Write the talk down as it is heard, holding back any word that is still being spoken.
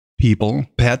People,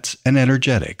 Pets, and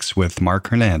Energetics with Mark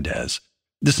Hernandez.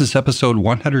 This is episode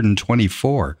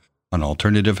 124 on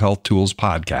Alternative Health Tools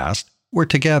Podcast, where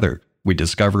together we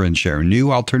discover and share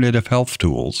new alternative health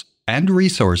tools and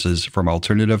resources from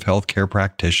alternative healthcare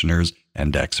practitioners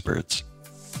and experts.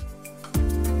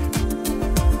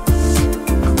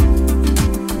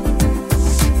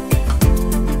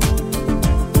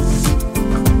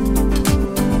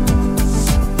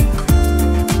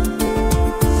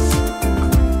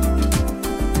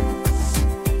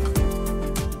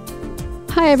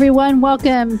 Hi, everyone.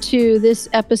 Welcome to this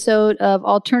episode of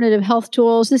Alternative Health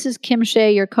Tools. This is Kim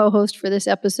Shea, your co-host for this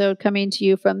episode, coming to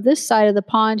you from this side of the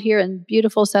pond here in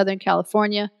beautiful Southern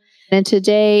California. And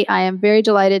today I am very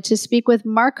delighted to speak with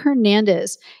Mark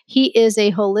Hernandez. He is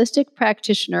a holistic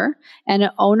practitioner and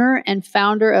an owner and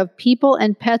founder of People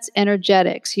and Pets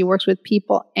Energetics. He works with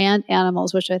people and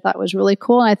animals, which I thought was really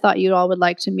cool. And I thought you all would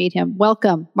like to meet him.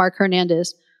 Welcome, Mark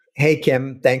Hernandez. Hey,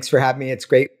 Kim. Thanks for having me. It's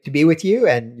great to be with you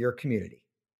and your community.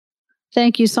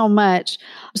 Thank you so much.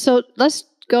 So let's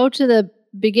go to the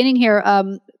beginning here.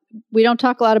 We don't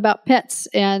talk a lot about pets,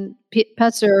 and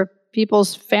pets are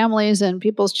people's families and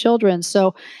people's children.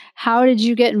 So how did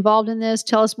you get involved in this?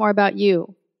 Tell us more about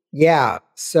you. Yeah.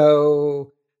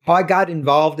 So how I got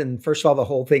involved in, first of all, the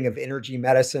whole thing of energy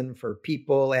medicine for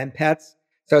people and pets.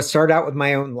 So I started out with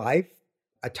my own life.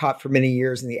 I taught for many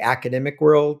years in the academic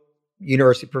world,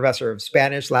 university professor of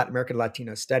Spanish, Latin American,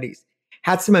 Latino studies.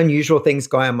 Had some unusual things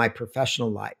going on in my professional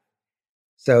life.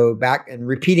 So back and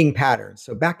repeating patterns.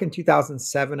 So back in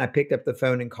 2007, I picked up the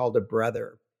phone and called a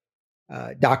brother,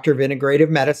 doctor of integrative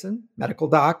medicine, medical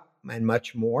doc, and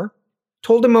much more.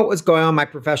 Told him what was going on in my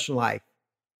professional life.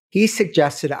 He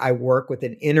suggested I work with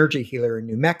an energy healer in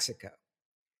New Mexico.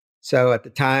 So at the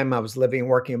time I was living and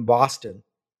working in Boston.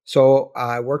 So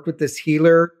I worked with this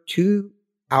healer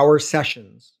 2-hour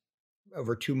sessions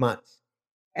over 2 months.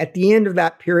 At the end of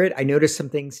that period, I noticed some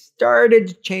things started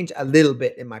to change a little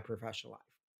bit in my professional life.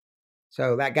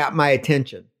 So that got my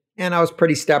attention. And I was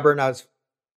pretty stubborn.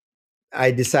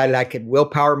 I decided I could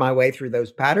willpower my way through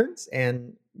those patterns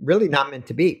and really not meant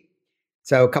to be.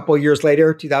 So a couple of years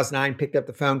later, 2009, picked up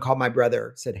the phone, called my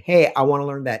brother, said, hey, I want to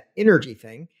learn that energy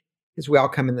thing because we all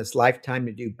come in this lifetime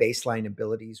to do baseline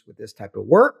abilities with this type of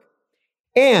work.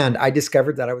 And I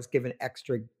discovered that I was given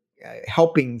extra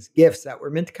helpings, gifts that were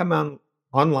meant to come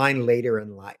online later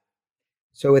in life.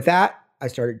 So with that, I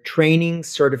started training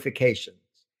certifications.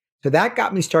 So that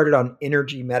got me started on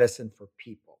energy medicine for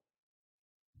people.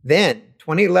 Then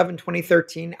 2011,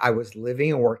 2013, I was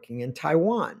living and working in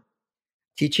Taiwan,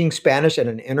 teaching Spanish at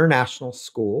an international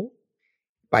school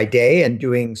by day and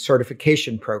doing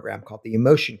certification program called the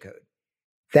Emotion Code.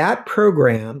 That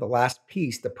program, the last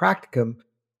piece, the practicum,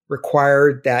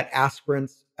 required that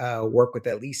aspirants work with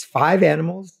at least 5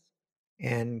 animals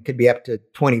and could be up to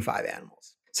 25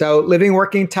 animals. So living,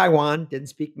 working in Taiwan, didn't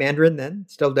speak Mandarin then,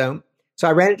 still don't. So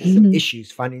I ran into some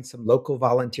issues finding some local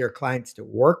volunteer clients to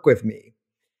work with me.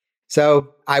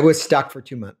 So I was stuck for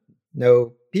 2 months.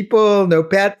 No people, no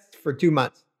pets for 2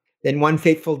 months. Then one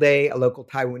fateful day, a local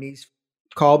Taiwanese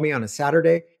called me on a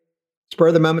Saturday, spur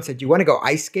of the moment, said, do you want to go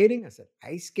ice skating? I said,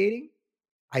 ice skating?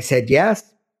 I said,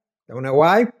 yes. Don't know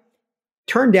why.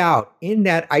 Turned out in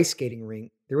that ice skating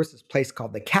rink, there was this place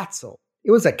called the Catzel. It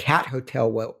was a cat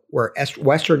hotel where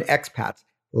Western expats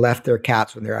left their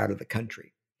cats when they're out of the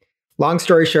country. Long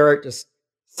story short, just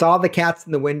saw the cats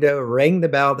in the window, rang the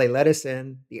bell. They let us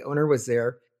in. The owner was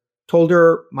there.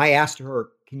 I asked her,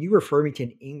 can you refer me to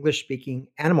an English-speaking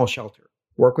animal shelter?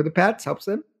 Work with the pets, helps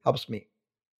them, helps me.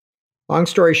 Long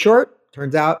story short,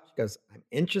 turns out, she goes, I'm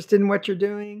interested in what you're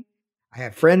doing. I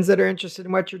have friends that are interested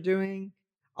in what you're doing.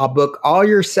 I'll book all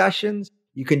your sessions.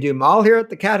 You can do them all here at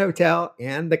the Cat Hotel,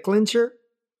 and the clincher,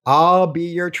 I'll be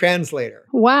your translator.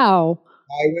 Wow.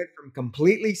 I went from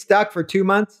completely stuck for 2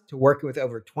 months to working with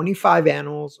over 25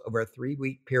 animals over a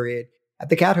 3-week period at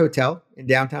the Cat Hotel in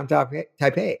downtown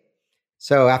Taipei.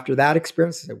 So after that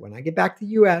experience, I said, when I get back to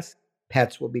the US,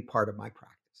 pets will be part of my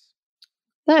practice.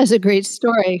 That is a great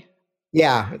story.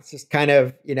 Yeah, it's just kind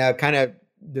of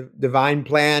divine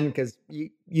plan because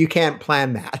you can't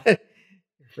plan that.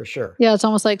 For sure. Yeah, it's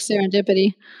almost like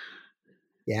serendipity.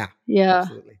 Yeah.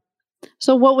 Absolutely.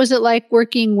 So what was it like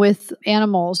working with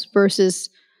animals versus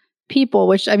people?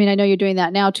 Which, I mean, I know you're doing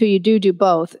that now too. You do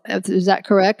both. Is that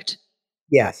correct?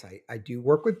 Yes, I do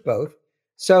work with both.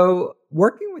 So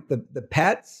working with the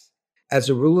pets, as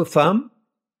a rule of thumb,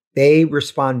 they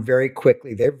respond very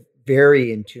quickly. They're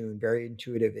very in tune, very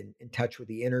intuitive, in touch with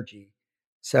the energy.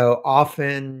 So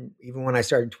often, even when I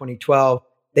started in 2012,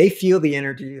 they feel the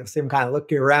energy. You'll see them kind of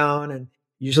looking around, and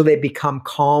usually they become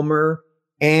calmer.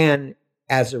 And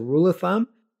as a rule of thumb,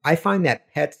 I find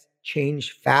that pets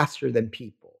change faster than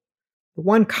people. The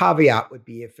one caveat would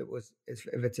be if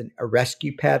it's a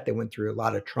rescue pet that went through a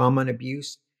lot of trauma and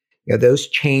abuse, those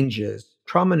changes,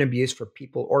 trauma and abuse for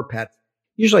people or pets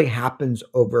usually happens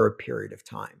over a period of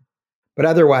time. But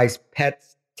otherwise,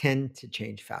 pets tend to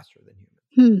change faster than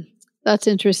humans. That's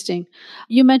interesting.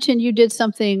 You mentioned you did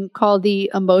something called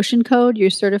the emotion code. You're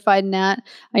certified in that.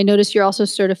 I noticed you're also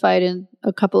certified in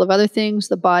a couple of other things,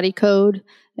 the body code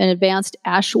and advanced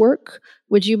ash work.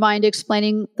 Would you mind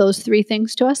explaining those three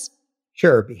things to us?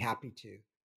 Sure, be happy to.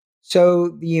 So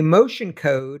the emotion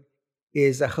code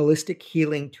is a holistic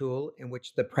healing tool in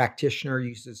which the practitioner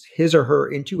uses his or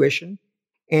her intuition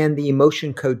and the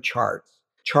emotion code chart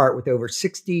with over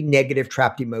 60 negative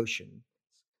trapped emotions,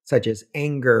 such as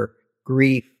anger,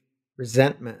 grief,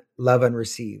 resentment, love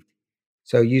unreceived.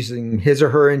 So using his or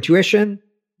her intuition,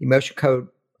 emotion code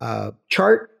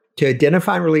chart to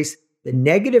identify and release the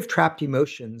negative trapped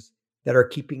emotions that are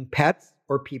keeping pets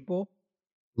or people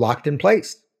locked in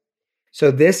place.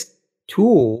 So this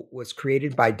tool was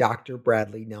created by Dr.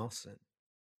 Bradley Nelson.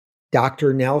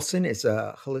 Dr. Nelson is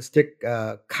a holistic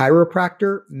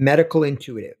chiropractor, medical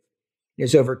intuitive. He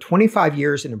has over 25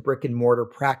 years in a brick and mortar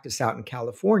practice out in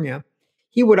California.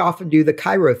 He would often do the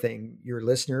chiro thing. Your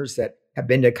listeners that have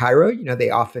been to chiro, they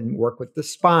often work with the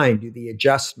spine, do the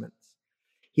adjustments.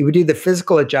 He would do the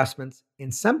physical adjustments.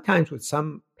 And sometimes with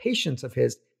some patients of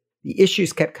his, the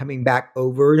issues kept coming back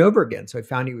over and over again. So I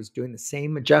found he was doing the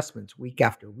same adjustments week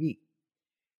after week.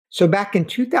 So back in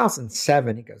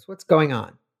 2007, he goes, what's going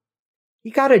on?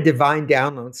 He got a divine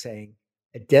download saying,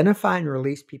 identify and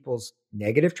release people's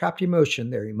negative trapped emotion,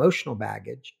 their emotional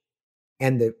baggage,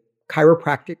 and the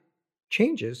chiropractic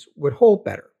changes would hold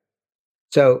better.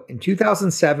 So in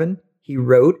 2007, he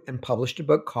wrote and published a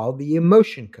book called The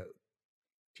Emotion Code.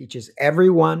 Teaches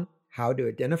everyone how to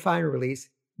identify and release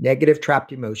negative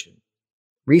trapped emotion.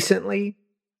 Recently,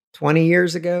 20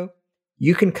 years ago,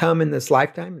 you can come in this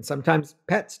lifetime, and sometimes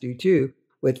pets do too,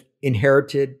 with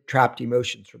inherited trapped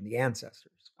emotions from the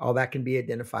ancestors. All that can be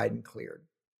identified and cleared.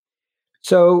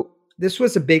 So this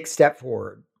was a big step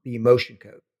forward, the emotion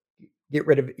code. Get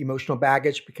rid of emotional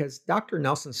baggage, because Dr.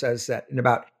 Nelson says that in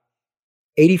about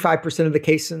 85% of the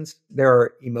cases, there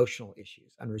are emotional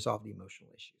issues, unresolved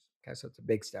emotional issues. Okay, so it's a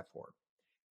big step forward.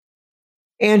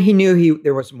 And he knew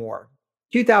there was more.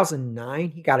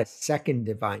 2009, he got a second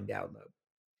divine download.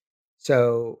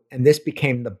 So, and this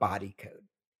became the body code.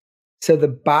 So the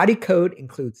body code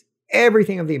includes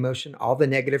everything of the emotion, all the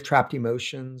negative trapped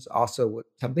emotions, also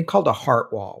something called a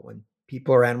heart wall. When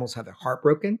people or animals have their heart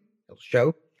broken, it'll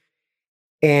show.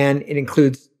 And it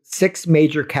includes 6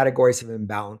 major categories of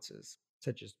imbalances,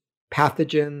 such as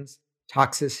pathogens,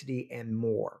 toxicity, and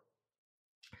more.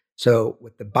 So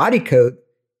with the body code,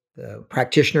 the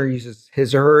practitioner uses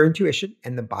his or her intuition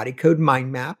and the body code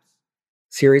mind maps,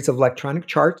 series of electronic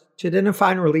charts to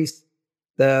identify and release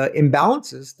the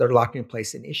imbalances that are locked in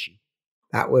place in issue.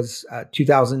 That was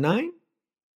 2009.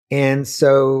 And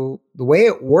so the way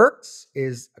it works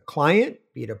is a client,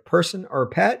 be it a person or a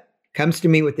pet, comes to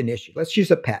me with an issue. Let's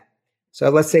use a pet. So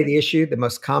let's say the issue, the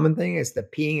most common thing is the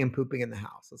peeing and pooping in the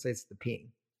house. Let's say it's the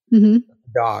peeing.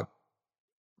 Dog.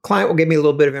 Client will give me a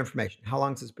little bit of information. How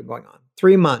long has this been going on?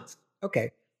 3 months.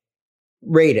 Okay.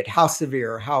 Rate it. How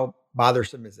severe? How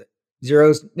bothersome is it? 0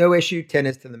 is no issue. 10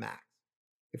 is to the max.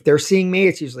 If they're seeing me,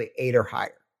 it's usually 8 or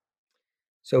higher.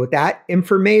 So with that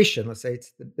information, let's say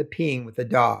it's the peeing with the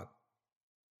dog.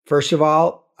 First of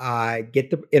all, I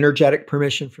get the energetic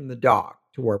permission from the dog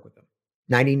to work with them.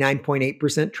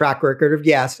 99.8% track record of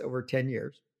yes over 10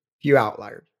 years. Few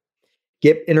outliers.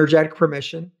 Get energetic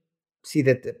permission. See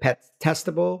that the pet's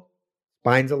testable,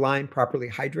 spine's aligned, properly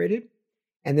hydrated.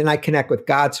 And then I connect with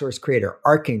God, Source, Creator,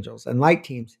 archangels, and light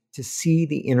teams to see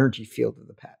the energy field of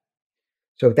the pet.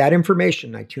 So with that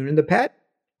information, I tune in the pet,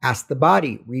 ask the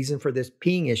body, reason for this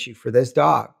peeing issue for this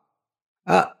dog.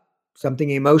 Something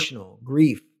emotional,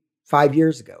 grief, 5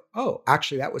 years ago. Oh,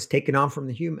 actually, that was taken on from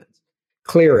the humans.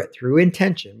 Clear it through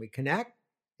intention. We connect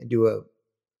and do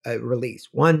a release.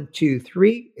 1, 2,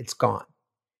 3, it's gone.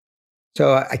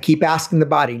 So I keep asking the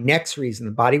body, next reason.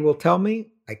 The body will tell me,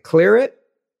 I clear it,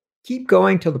 keep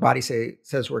going till the body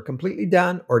says we're completely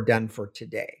done or done for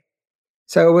today.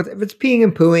 So if it's peeing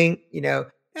and pooing,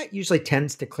 that usually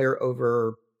tends to clear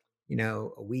over,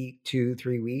 a week, 2,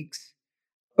 3 weeks.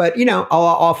 But, I'll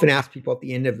often ask people at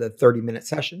the end of the 30-minute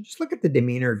session, just look at the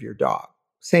demeanor of your dog.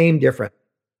 Same, different.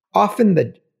 Often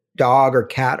the dog or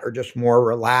cat are just more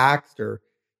relaxed, or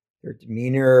their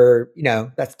demeanor,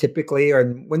 that's typically,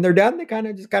 or when they're done, they kind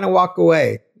of walk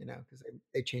away, because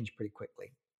they change pretty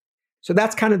quickly. So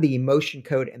that's kind of the emotion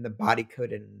code and the body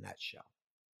code in a nutshell.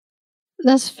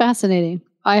 That's fascinating.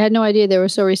 I had no idea they were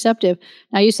so receptive.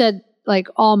 Now, you said like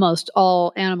almost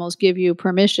all animals give you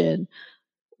permission.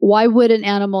 Why would an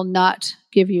animal not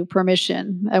give you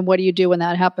permission? And what do you do when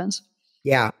that happens?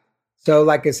 Yeah. So,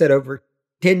 like I said, over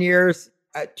 10 years,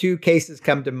 two cases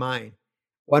come to mind.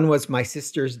 One was my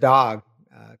sister's dog,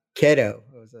 Kiddo.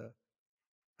 It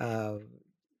was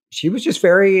she was just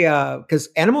very, because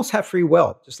animals have free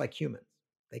will, just like humans.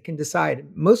 They can decide.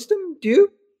 Most of them do.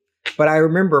 But I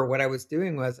remember what I was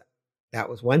doing was that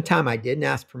was one time I didn't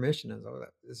ask permission.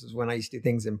 This is when I used to do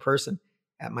things in person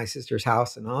at my sister's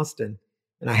house in Austin.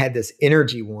 And I had this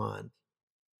energy wand.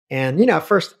 And, at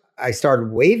first I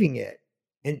started waving it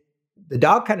and the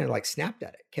dog kind of like snapped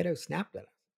at it. Kiddo snapped at it.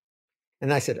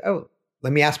 And I said, oh,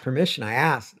 let me ask permission. I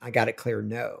asked, I got it clear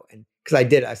no. And because I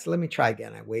did, I said, let me try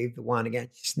again. I waved the wand again.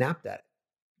 She snapped at it.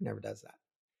 Never does that.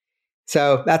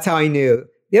 So that's how I knew.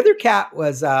 The other cat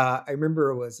was, I remember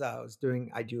it was,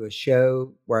 I do a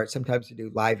show where sometimes I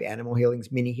do live animal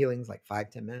healings, mini healings, like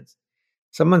 5-10 minutes.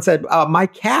 Someone said, my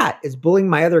cat is bullying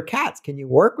my other cats. Can you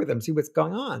work with him? See what's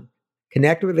going on?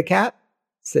 Connected with the cat.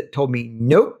 Told me,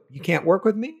 nope, you can't work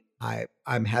with me.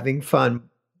 I'm having fun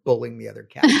bullying the other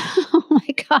cat. Oh my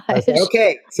gosh. I said,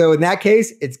 okay. So in that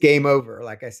case, it's game over.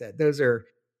 Like I said, those are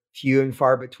few and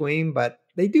far between, but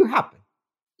they do happen.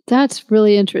 That's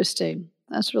really interesting.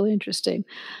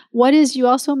 You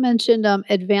also mentioned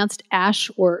advanced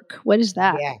ash work. What is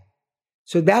that? Yeah.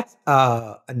 So that's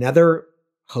another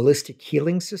holistic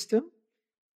healing system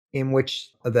in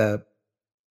which the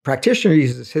practitioner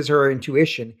uses his or her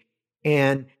intuition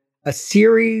and a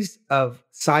series of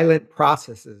silent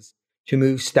processes to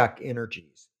move stuck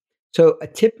energies. So a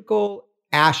typical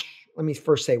ASH, let me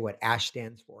first say what ASH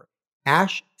stands for.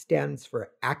 ASH stands for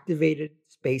Activated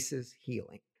Spaces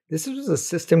Healing. This was a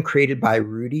system created by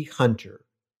Rudy Hunter.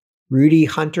 Rudy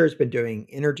Hunter has been doing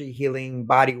energy healing,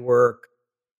 body work,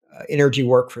 energy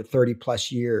work for 30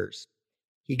 plus years.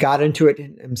 He got into it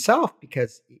himself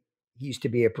because he used to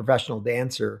be a professional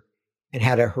dancer and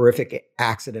had a horrific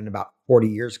accident about 40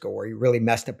 years ago where he really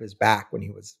messed up his back when he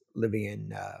was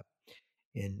living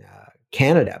in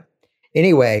Canada.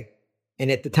 Anyway,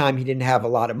 and at the time he didn't have a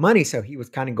lot of money, so he was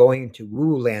kind of going into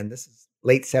woo land. This is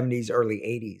late 70s, early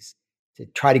 80s to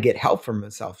try to get help from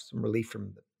himself, some relief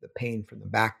from the pain from the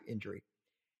back injury.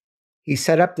 He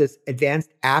set up this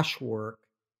advanced ASH work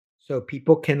so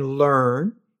people can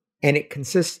learn, and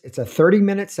it's a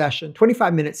 30-minute session,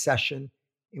 25-minute session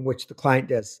in which the client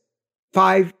does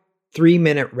 5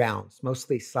 3-minute rounds,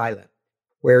 mostly silent,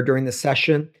 where during the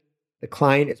session, the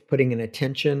client is putting an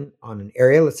attention on an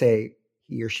area. Let's say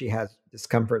he or she has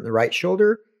discomfort in the right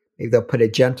shoulder. Maybe they'll put a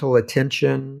gentle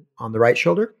attention on the right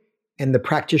shoulder, and the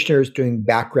practitioner is doing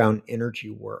background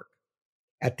energy work.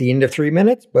 At the end of 3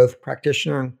 minutes, both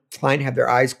practitioner and client have their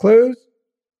eyes closed.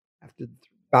 After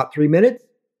about 3 minutes,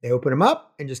 they open them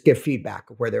up and just give feedback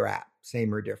of where they're at,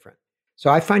 same or different. So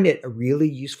I find it a really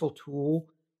useful tool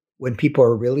when people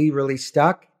are really, really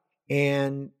stuck.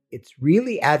 And it's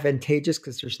really advantageous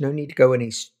because there's no need to go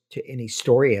to any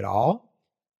story at all.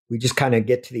 We just kind of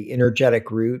get to the energetic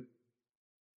root,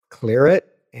 clear it.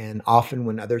 And often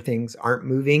when other things aren't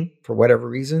moving for whatever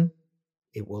reason,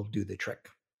 it will do the trick.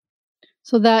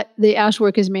 So that the ash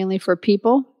work is mainly for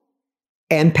people?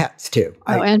 And pets too.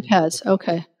 And pets.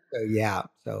 Okay. So yeah.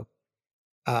 So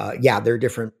there are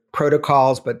different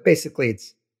protocols, but basically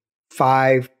it's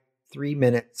 5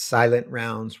 3-minute silent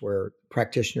rounds where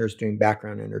practitioners doing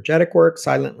background energetic work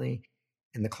silently,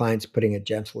 and the client's putting a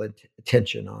gentle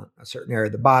attention on a certain area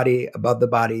of the body, above the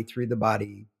body, through the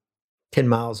body, 10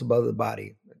 miles above the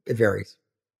body. It varies.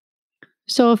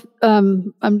 So if,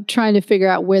 I'm trying to figure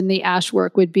out when the ash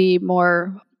work would be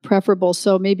more preferable.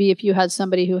 So maybe if you had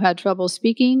somebody who had trouble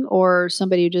speaking or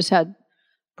somebody who just had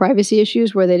privacy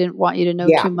issues where they didn't want you to know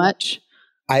too much.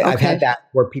 I've had that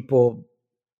where people,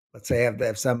 let's say,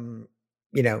 have some,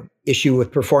 issue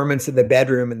with performance in the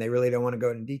bedroom and they really don't want to go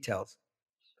into details.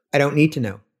 I don't need to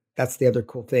know. That's the other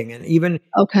cool thing. And even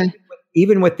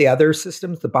with the other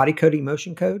systems, the body code,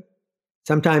 emotion code,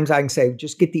 sometimes I can say,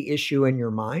 just get the issue in your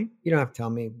mind. You don't have to tell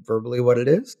me verbally what it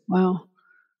is. Wow.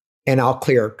 And I'll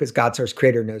clear because God, Source,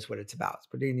 Creator knows what it's about. It's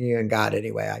between you and God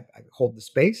anyway. I hold the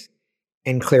space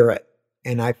and clear it.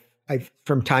 And I've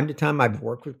from time to time, I've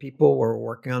worked with people who are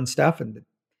working on stuff and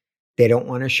they don't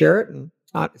want to share it. And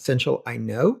it's not essential, I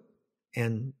know.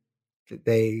 And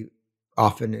they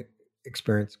often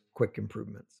experience quick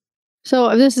improvements.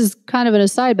 So this is kind of an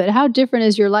aside, but how different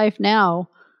is your life now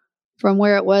from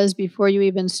where it was before you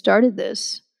even started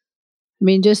this? I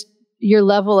mean, just your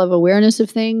level of awareness of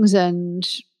things and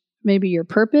maybe your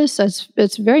purpose.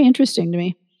 It's very interesting to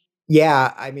me.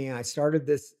 Yeah. I mean, I started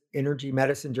this energy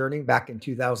medicine journey back in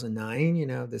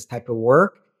 2009, this type of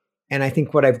work. And I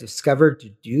think what I've discovered to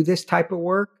do this type of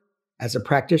work as a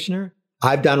practitioner,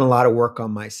 I've done a lot of work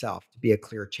on myself to be a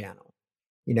clear channel.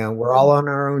 We're all on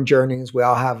our own journeys. We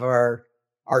all have our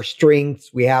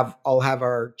strengths. All have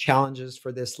our challenges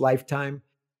for this lifetime.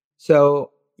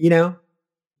 So,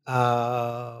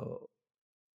 uh,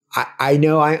 I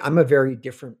know I'm a very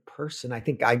different person. I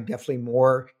think I'm definitely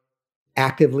more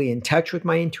actively in touch with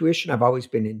my intuition. I've always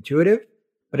been intuitive,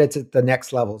 but it's at the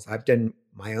next levels. I've done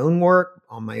my own work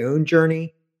on my own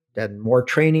journey, done more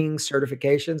training,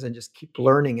 certifications, and just keep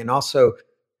learning. And also,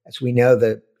 as we know,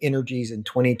 the energies in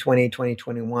 2020,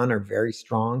 2021 are very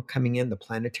strong coming in, the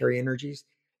planetary energies,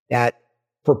 that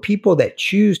for people that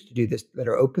choose to do this, that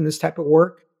are open to this type of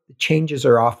work, the changes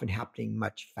are often happening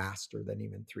much faster than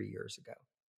even 3 years ago.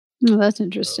 Oh, that's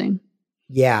interesting.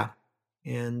 Yeah.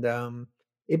 And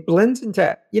it blends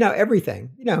into, everything.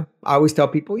 I always tell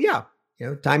people,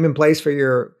 time and place for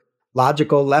your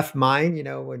logical left mind,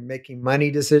 when making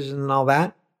money decisions and all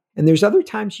that. And there's other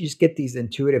times you just get these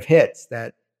intuitive hits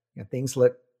that things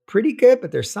look pretty good,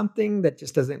 but there's something that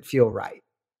just doesn't feel right.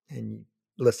 And you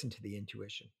listen to the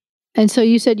intuition. And so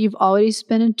you said you've always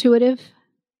been intuitive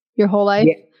your whole life?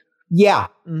 Yeah.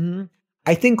 Mm-hmm.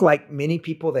 I think like many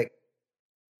people that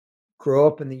grow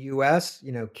up in the US,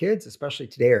 kids, especially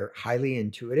today, are highly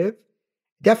intuitive.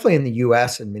 Definitely in the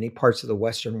US and many parts of the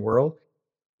Western world.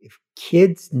 If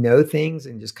kids know things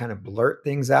and just kind of blurt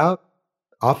things out,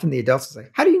 often the adults will say,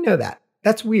 "How do you know that?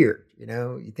 That's weird."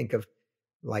 You think of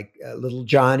like little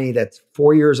Johnny that's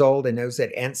 4 years old and knows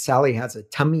that Aunt Sally has a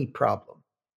tummy problem.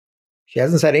 She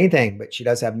hasn't said anything, but she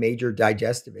does have major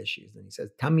digestive issues. And he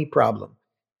says, "Tummy problem."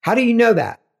 How do you know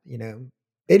that?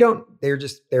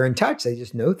 They're in touch. They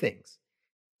just know things.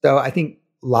 So I think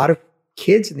a lot of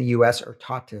kids in the US are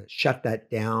taught to shut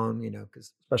that down,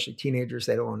 because especially teenagers,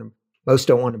 most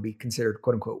don't want to be considered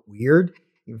quote unquote weird,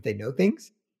 even if they know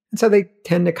things. And so they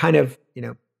tend to kind of,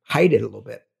 hide it a little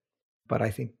bit. But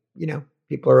I think,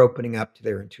 people are opening up to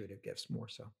their intuitive gifts more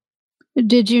so.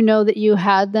 Did you know that you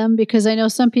had them? Because I know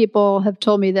some people have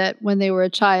told me that when they were a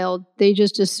child, they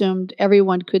just assumed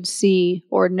everyone could see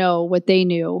or know what they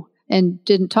knew and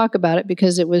didn't talk about it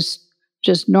because it was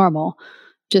just normal,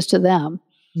 just to them.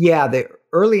 Yeah, the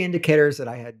early indicators that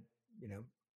I had,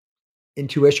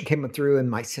 intuition came through, and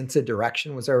my sense of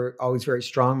direction was always very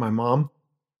strong. My mom,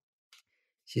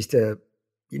 she used to,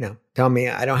 tell me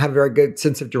I don't have a very good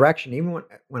sense of direction. Even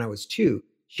when I was 2,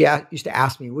 she used to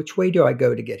ask me, "Which way do I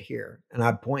go to get here?" And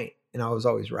I'd point, and I was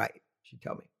always right. She'd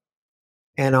tell me.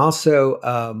 And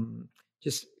also,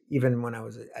 just even when I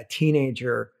was a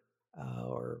teenager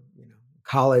or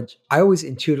college, I always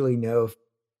intuitively know if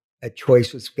a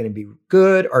choice was going to be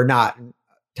good or not. And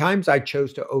times I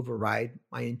chose to override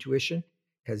my intuition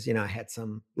because I had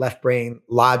some left brain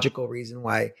logical reason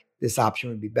why this option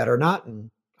would be better or not,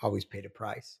 and always paid a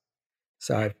price.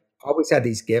 So I've always had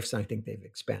these gifts, and I think they've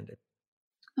expanded.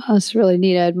 Oh, that's really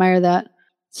neat. I admire that.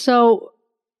 So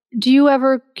do you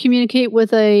ever communicate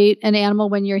with an animal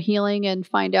when you're healing and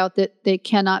find out that they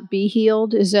cannot be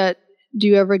healed? Do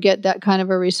you ever get that kind of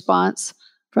a response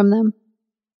from them?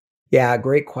 Yeah,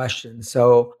 great question.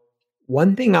 So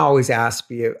one thing I always ask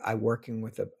I working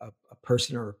with a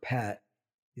person or a pet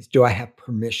is, do I have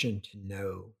permission to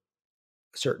know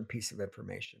a certain piece of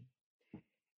information?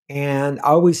 And I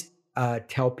always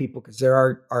tell people, because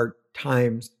there are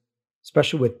times,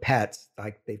 especially with pets,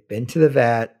 like they've been to the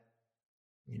vet,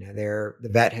 the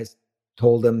vet has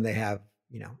told them they have,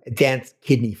 advanced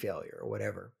kidney failure or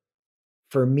whatever.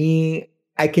 For me,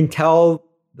 I can tell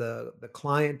the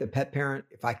client, the pet parent,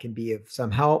 if I can be of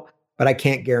some help, but I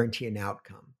can't guarantee an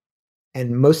outcome.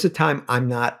 And most of the time, I'm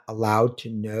not allowed to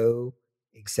know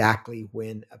exactly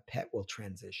when a pet will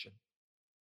transition.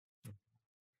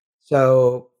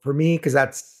 So for me, because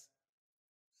that's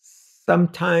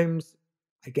sometimes,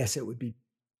 I guess it would be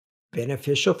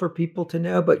beneficial for people to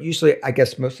know, but usually, I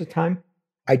guess most of the time,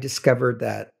 I discovered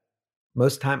that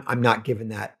most of the time I'm not given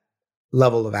that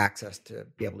level of access to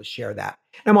be able to share that.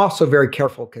 And I'm also very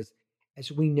careful because, as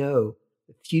we know,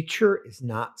 the future is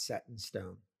not set in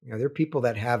stone. There are people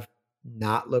that have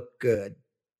not looked good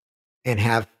and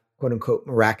have quote unquote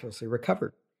miraculously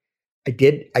recovered. I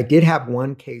did have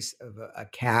one case of a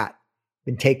cat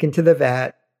been taken to the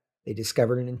vet. They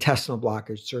discovered an intestinal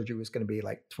blockage. Surgery was going to be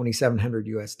like $2,700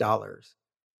 US.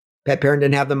 Pet parent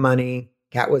didn't have the money.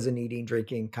 Cat wasn't eating,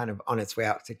 drinking, kind of on its way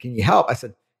out. I said, "Can you help?" I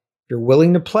said, "If you're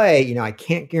willing to play, I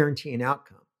can't guarantee an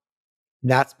outcome." In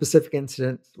that specific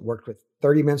incident, worked with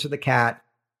 30 minutes with the cat,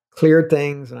 cleared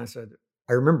things. And I said,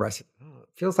 "Oh, it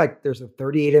feels like there's a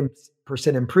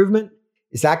 38% improvement.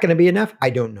 Is that going to be enough?"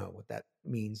 I don't know what that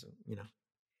means,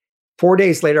 4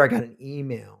 days later, I got an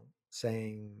email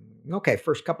saying, okay,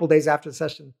 first couple of days after the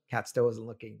session, cat still wasn't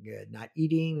looking good. Not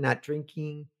eating, not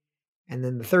drinking. And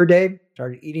then the third day,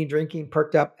 started eating, drinking,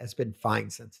 perked up. It's been fine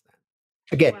since then.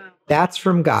 Again, Wow. that's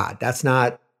from God. That's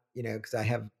not, because I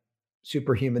have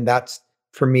superhuman. That's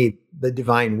for me, the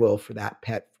divine will for that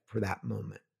pet for that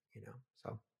moment,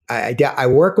 So I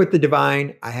work with the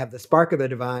divine. I have the spark of the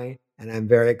divine, and I'm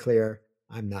very clear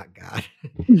I'm not God.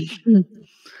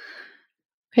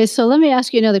 Okay, so let me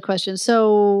ask you another question.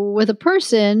 So, with a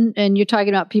person, and you're talking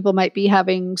about people might be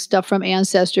having stuff from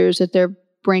ancestors that they're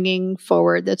bringing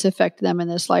forward that's affected them in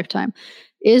this lifetime.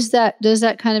 Does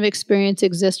that kind of experience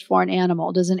exist for an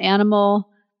animal? Does an animal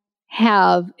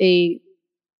have a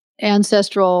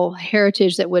ancestral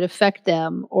heritage that would affect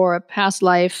them, or a past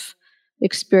life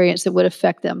experience that would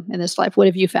affect them in this life? What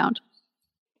have you found?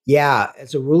 Yeah,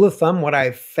 as a rule of thumb, what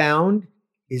I've found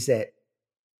is that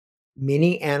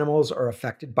many animals are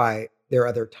affected by their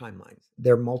other timelines.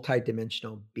 They're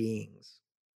multidimensional beings,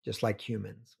 just like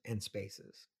humans and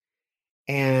spaces.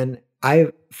 And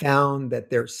I've found that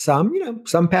there's some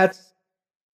pets,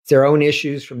 their own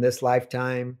issues from this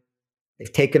lifetime.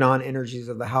 They've taken on energies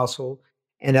of the household.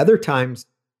 And other times,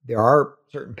 there are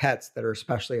certain pets that are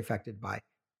especially affected by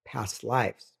past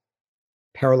lives,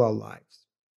 parallel lives.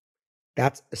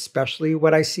 That's especially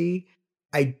what I see.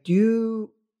 I do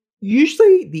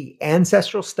usually the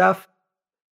ancestral stuff,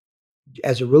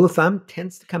 as a rule of thumb,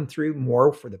 tends to come through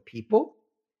more for the people.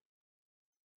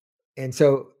 And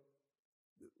so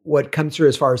what comes through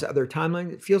as far as other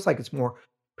timelines, it feels like it's more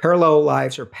parallel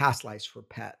lives or past lives for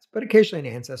pets, but occasionally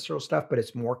an ancestral stuff, but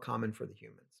it's more common for the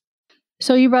humans.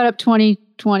 So you brought up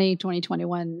 2020,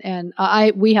 2021, and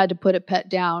we had to put a pet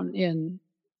down in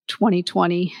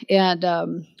 2020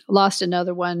 and lost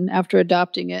another one after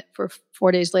adopting it. For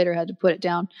 4 days later, had to put it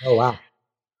down. Oh, wow.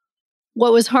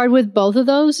 What was hard with both of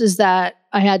those is that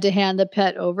I had to hand the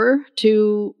pet over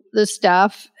to the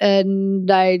staff,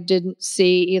 and I didn't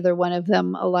see either one of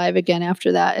them alive again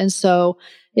after that. And so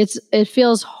it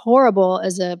feels horrible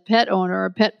as a pet owner or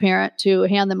pet parent to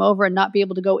hand them over and not be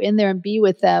able to go in there and be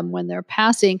with them when they're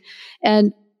passing.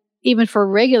 And even for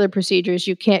regular procedures,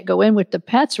 you can't go in with the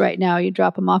pets right now. You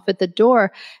drop them off at the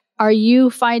door. Are you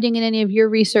finding in any of your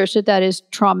research that is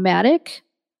traumatic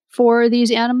for these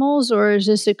animals, or is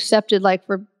this accepted? Like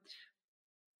for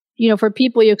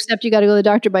people, you accept you got to go to the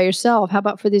doctor by yourself. How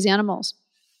about for these animals?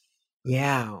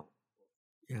 Yeah.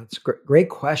 Yeah, it's a great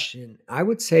question. I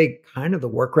would say kind of the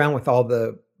workaround with all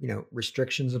the,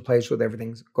 restrictions in place with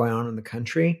everything's going on in the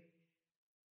country.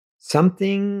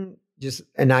 Just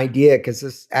an idea, because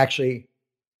this actually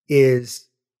is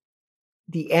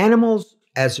the animals,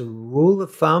 as a rule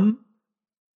of thumb,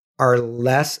 are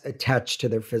less attached to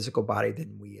their physical body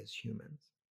than we as humans.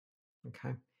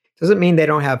 Okay. Doesn't mean they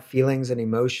don't have feelings and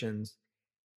emotions.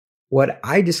 What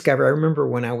I discovered, I remember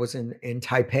when I was in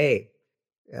Taipei,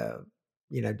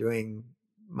 doing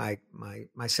my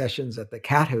sessions at the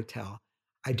cat hotel.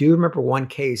 I do remember one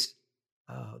case.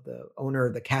 The owner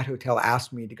of the cat hotel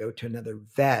asked me to go to another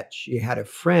vet. She had a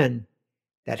friend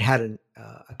that had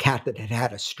a cat that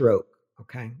had a stroke.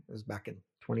 Okay, it was back in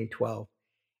 2012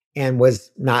 and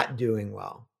was not doing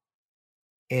well.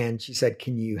 And she said,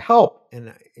 "Can you help?"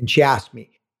 And she asked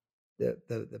me.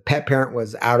 The pet parent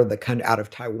was out of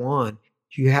Taiwan.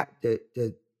 Do you have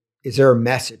is there a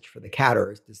message for the cat,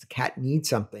 or does the cat need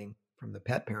something from the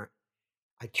pet parent?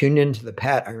 I tuned into the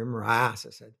pet. I remember I asked, I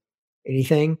said,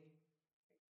 anything?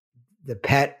 The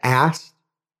pet asked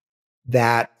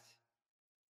that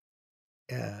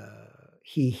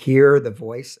he hear the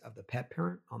voice of the pet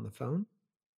parent on the phone,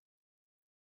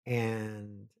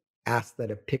 and asked that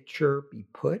a picture be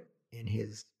put in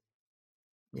his,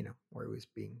 where he was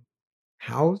being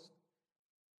housed.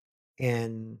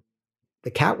 And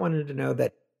the cat wanted to know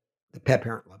that the pet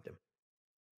parent loved him.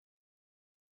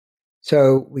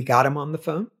 So we got him on the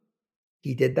phone.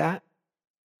 He did that.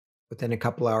 Within a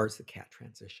couple hours, the cat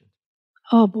transitioned.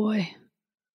 Oh boy.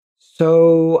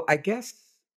 So I guess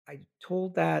I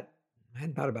told that, I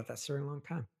hadn't thought about that story in a long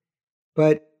time.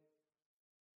 But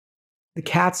the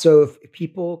cat, so if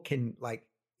people can, like,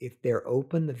 if they're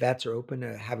open, the vets are open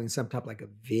to having some type like a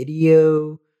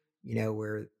video,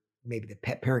 where maybe the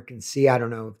pet parent can see. I don't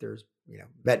know if there's,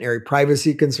 veterinary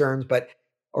privacy concerns, but,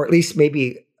 or at least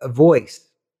maybe a voice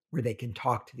where they can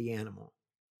talk to the animal.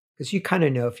 Because you kind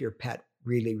of know if your pet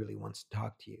really, really wants to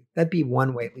talk to you. That'd be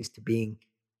one way, at least, to being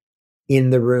in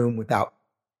the room without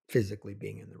physically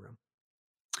being in the room.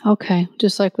 Okay,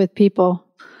 just like with people.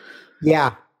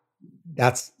 Yeah,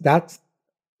 that's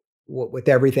what, with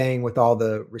everything, with all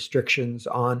the restrictions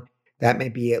on, that may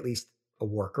be at least a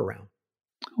workaround.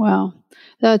 Wow.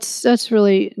 That's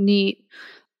really neat.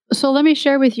 So let me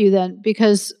share with you then,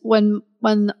 because when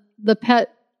the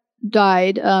pet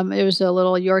died, it was a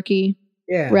little Yorkie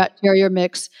Yeah. rat terrier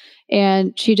mix,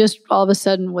 and she just all of a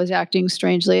sudden was acting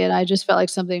strangely, and I just felt like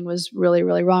something was really,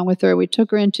 really wrong with her. We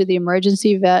took her into the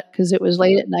emergency vet because it was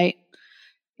late at night.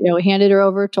 We handed her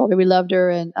over, told her we loved her,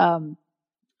 and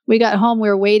we got home. We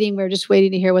were waiting. We were just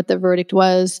waiting to hear what the verdict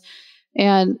was,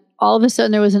 and all of a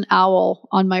sudden there was an owl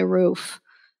on my roof,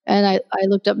 and I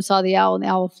looked up and saw the owl, and the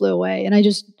owl flew away, and I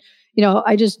just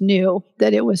knew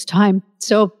that it was time.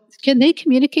 So can they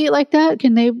communicate like that?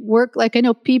 Can they work like, I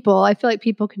know people, I feel like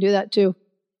people can do that too.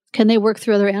 Can they work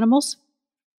through other animals?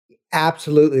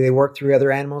 Absolutely. They work through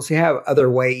other animals. They have other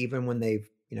way, even when they've,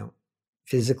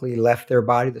 physically left their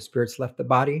body, the spirits left the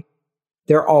body.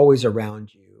 They're always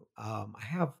around you. I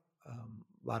have a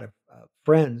lot of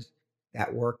friends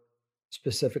that work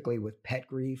specifically with pet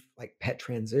grief, like pet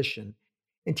transition,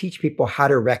 and teach people how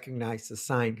to recognize the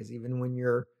sign. Because even when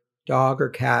your dog or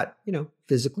cat,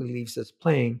 physically leaves this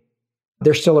plane,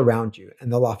 they're still around you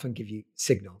and they'll often give you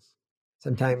signals.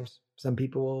 Sometimes some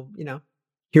people will,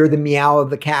 hear the meow of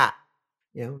the cat.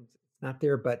 It's not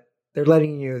there, but they're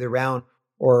letting you they're around,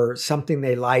 or something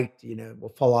they liked,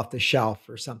 will fall off the shelf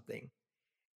or something.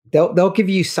 They'll give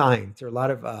you signs. There are a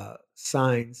lot of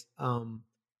signs.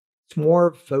 It's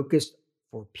more focused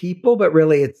for people, but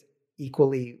really it's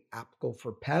equally applicable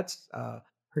for pets.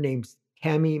 Her name's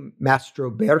Tammy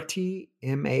Mastroberti,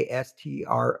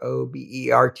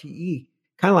 Mastroberte.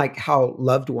 Kind of like how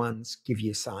loved ones give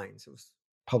you signs. It was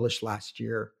published last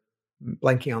year. I'm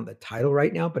blanking on the title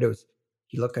right now, but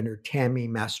you look under Tammy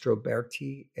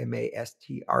Mastroberti,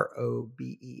 Mastroberte.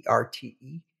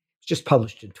 It's just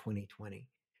published in 2020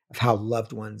 of how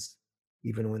loved ones,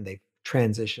 even when they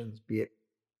transitions, be it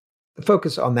the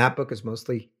focus on that book is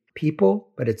mostly people,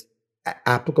 but it's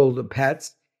applicable to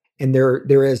pets. And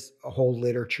there is a whole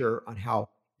literature on how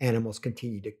animals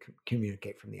continue to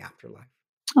communicate from the afterlife.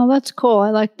 Oh, that's cool. I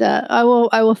like that. I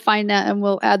will find that, and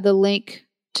we'll add the link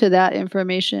to that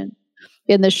information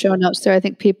in the show notes there. I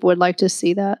think people would like to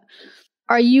see that.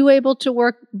 Are you able to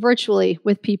work virtually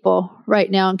with people right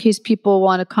now in case people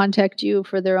want to contact you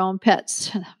for their own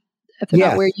pets if they're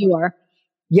not where Yes. you are?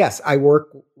 Yes, I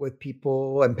work with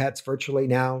people and pets virtually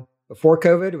now. Before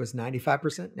COVID, it was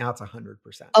 95%. Now it's 100%.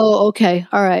 Oh, okay.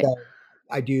 All right. So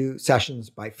I do sessions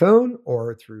by phone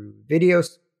or through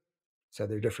videos. So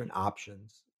there are different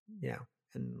options,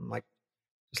 And like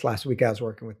just last week, I was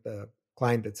working with the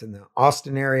client that's in the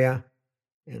Austin area.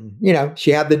 And,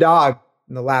 she had the dog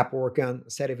in the lap, working on a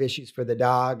set of issues for the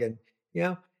dog. And,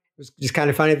 it was just kind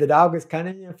of funny. The dog was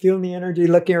kind of feeling the energy,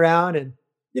 looking around. And,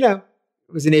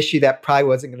 it was an issue that probably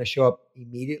wasn't going to show up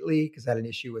immediately because I had an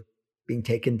issue with being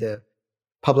taken to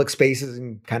public spaces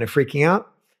and kind of freaking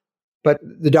out. But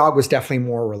the dog was definitely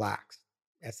more relaxed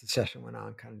as the session went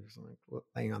on, kind of just like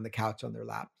laying on the couch on their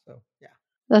lap. So, yeah.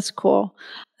 That's cool.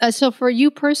 So for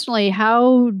you personally,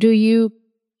 how do you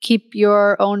keep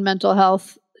your own mental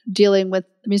health dealing with,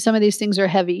 some of these things are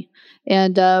heavy,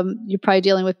 and you're probably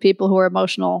dealing with people who are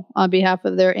emotional on behalf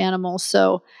of their animals.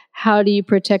 So how do you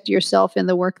protect yourself in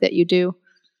the work that you do?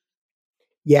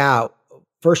 Yeah.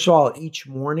 First of all, each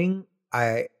morning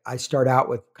I start out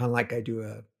with kind of like I do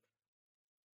a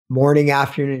morning,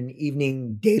 afternoon, and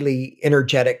evening daily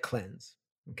energetic cleanse.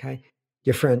 Okay.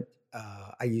 Different.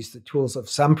 I use the tools of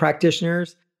some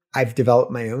practitioners. I've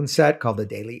developed my own set called the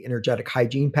Daily Energetic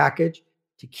Hygiene Package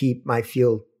to keep my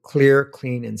field clear,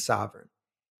 clean, and sovereign.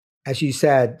 As you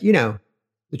said,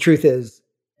 the truth is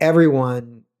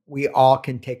we all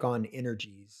can take on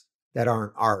energies that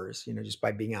aren't ours, just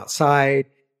by being outside.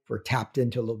 We're tapped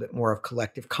into a little bit more of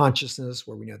collective consciousness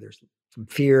where we know there's some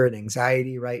fear and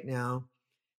anxiety right now.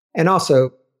 And also,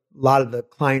 a lot of the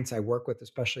clients I work with,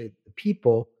 especially the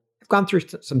people, have gone through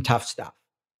some tough stuff.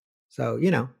 So,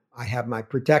 I have my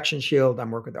protection shield.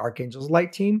 I'm working with the Archangel's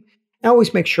Light team. I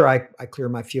always make sure I clear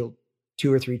my field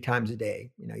 2 or 3 times a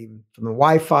day, even from the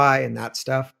Wi-Fi and that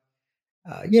stuff,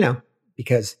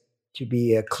 because to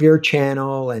be a clear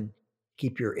channel and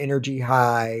keep your energy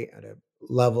high at a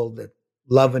level that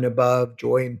love and above,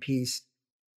 joy and peace,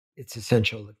 it's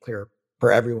essential to clear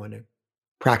for everyone to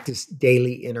practice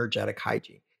daily energetic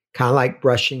hygiene, kind of like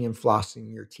brushing and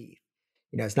flossing your teeth.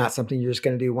 It's not something you're just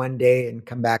going to do one day and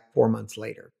come back 4 months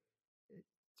later. It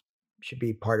should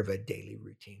be part of a daily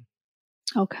routine.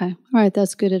 Okay. All right.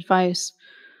 That's good advice.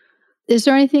 Is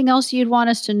there anything else you'd want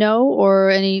us to know, or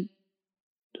any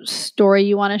story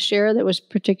you want to share that was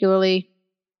particularly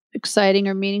exciting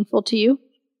or meaningful to you?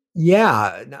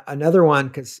 Yeah. Another one,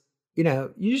 because,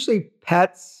 usually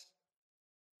pets,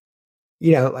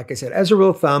 like I said, as a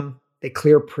rule of thumb, they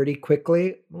clear pretty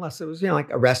quickly, unless it was,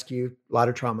 like a rescue, a lot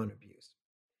of trauma and abuse.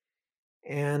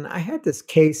 And I had this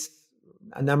case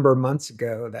a number of months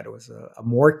ago that it was a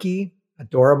Morkie,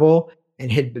 adorable,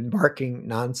 and had been barking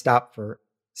nonstop for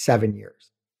 7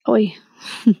 years. Oy.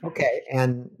 Okay.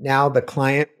 And now the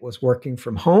client was working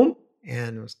from home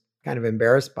and was kind of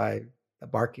embarrassed by the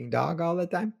barking dog all the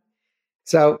time.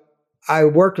 So I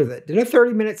worked with it, did a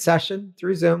 30-minute session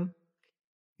through Zoom.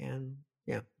 And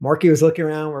Morkie was looking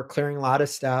around. We're clearing a lot of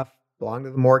stuff, belonged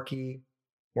to the Morkie.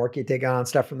 Morkie had taken on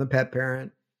stuff from the pet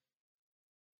parent.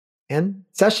 And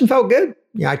session felt good.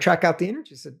 I track out the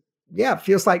energy. Said, yeah, it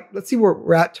feels like, let's see where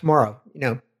we're at tomorrow.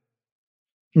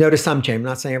 Notice some change. I'm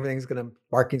not saying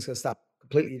barking's going to stop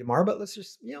completely tomorrow, but let's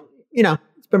just,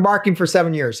 it's been barking for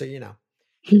 7 years. So,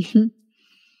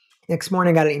 Next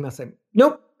morning, I got an email saying,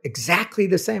 nope, exactly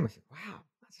the same. I said, wow,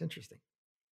 that's interesting.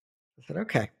 I said,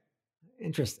 okay,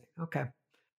 interesting. Okay.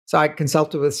 So I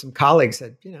consulted with some colleagues,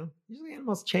 said, usually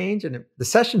animals change, and the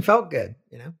session felt good,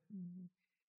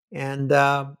 And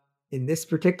in this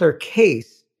particular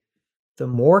case, the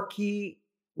Morkie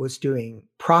was doing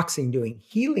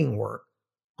healing work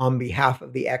on behalf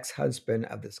of the ex-husband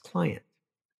of this client.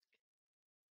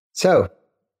 So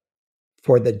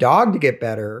for the dog to get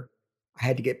better, I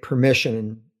had to get permission,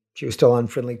 and she was still on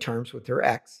friendly terms with her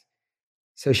ex.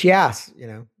 So she asked,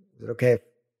 is it okay if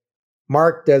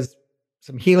Mark does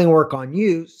some healing work on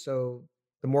you so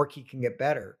the Morkie can get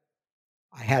better?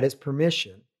 I had his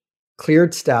permission,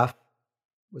 cleared stuff,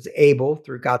 was able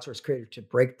through God Source Creator to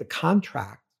break the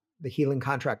contract, the healing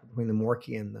contract between the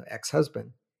Morkie and the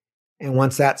ex-husband. And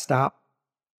once that stopped,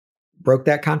 broke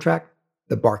that contract,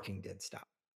 the barking did stop.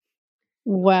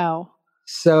 Wow.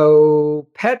 So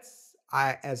pets,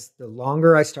 as the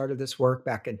longer I started this work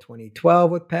back in 2012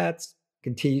 with pets,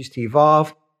 continues to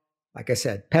evolve. Like I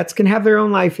said, pets can have their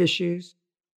own life issues.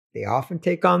 They often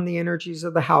take on the energies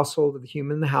of the household, of the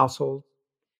human in the household.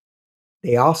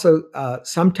 They also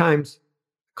sometimes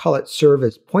serve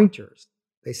as pointers.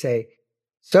 They say,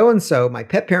 so-and-so, my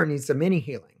pet parent needs some mini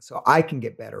healing so I can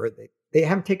get better. They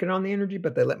haven't taken on the energy,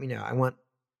 but they let me know. I want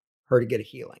her to get a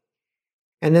healing.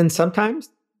 And then sometimes,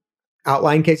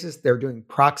 outlying cases, they're doing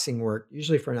proxying work,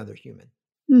 usually for another human.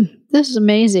 This is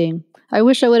amazing. I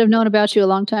wish I would have known about you a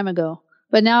long time ago,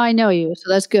 but now I know you,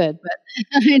 so that's good. But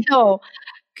I know,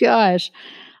 gosh.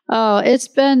 Oh, it's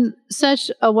been such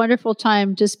a wonderful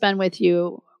time to spend with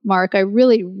you, Mark. I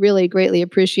really, really greatly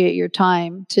appreciate your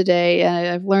time today, and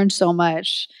I've learned so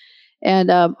much.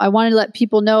 And I wanted to let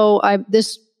people know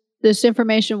this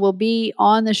information will be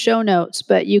on the show notes,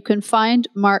 but you can find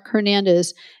Mark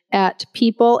Hernandez at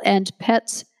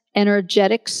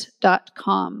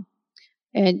peopleandpetsenergetics.com.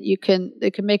 And they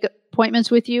can make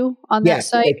appointments with you on that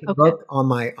site? They can book on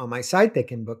my site. They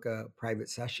can book a private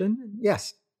session.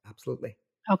 Yes, absolutely.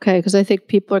 Okay, because I think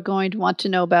people are going to want to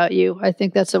know about you. I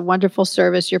think that's a wonderful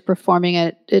service you're performing.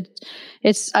 I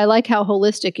like how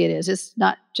holistic it is. It's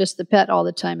not just the pet all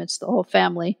the time. It's the whole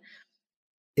family.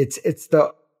 It's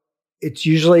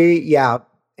usually,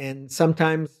 and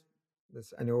sometimes,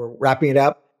 I know we're wrapping it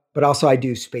up, but also I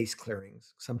do space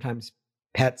clearings. Sometimes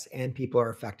pets and people are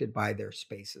affected by their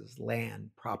spaces, land,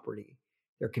 property.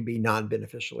 There can be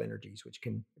non-beneficial energies, which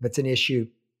can, if it's an issue,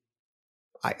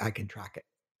 I can track it.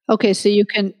 Okay, so you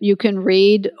can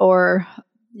read or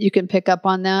you can pick up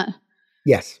on that?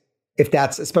 Yes. If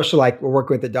that's, especially like we're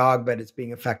working with the dog, but it's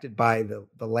being affected by the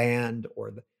land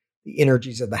or the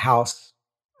energies of the house,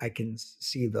 I can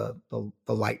see the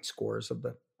light scores of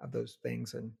those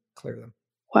things and clear them.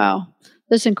 Wow.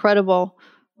 That's incredible.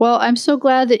 Well, I'm so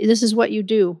glad that this is what you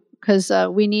do, because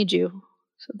we need you.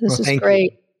 So this is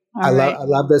great. I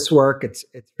love this work. It's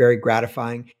very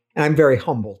gratifying, and I'm very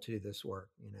humble to do this work.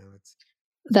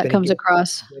 That comes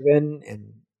across. Given,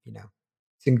 and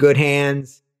it's in good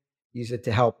hands. Use it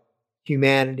to help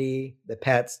humanity, the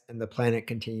pets, and the planet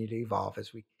continue to evolve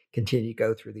as we continue to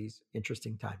go through these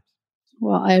interesting times.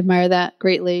 Well, I admire that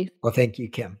greatly. Well, thank you,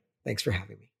 Kim. Thanks for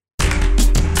having me.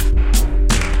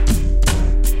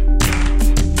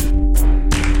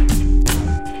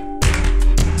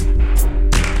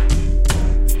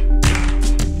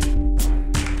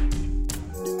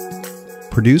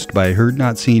 Produced by Heard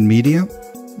Not Seen Media.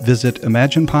 Visit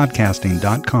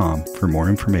imaginepodcasting.com for more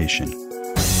information.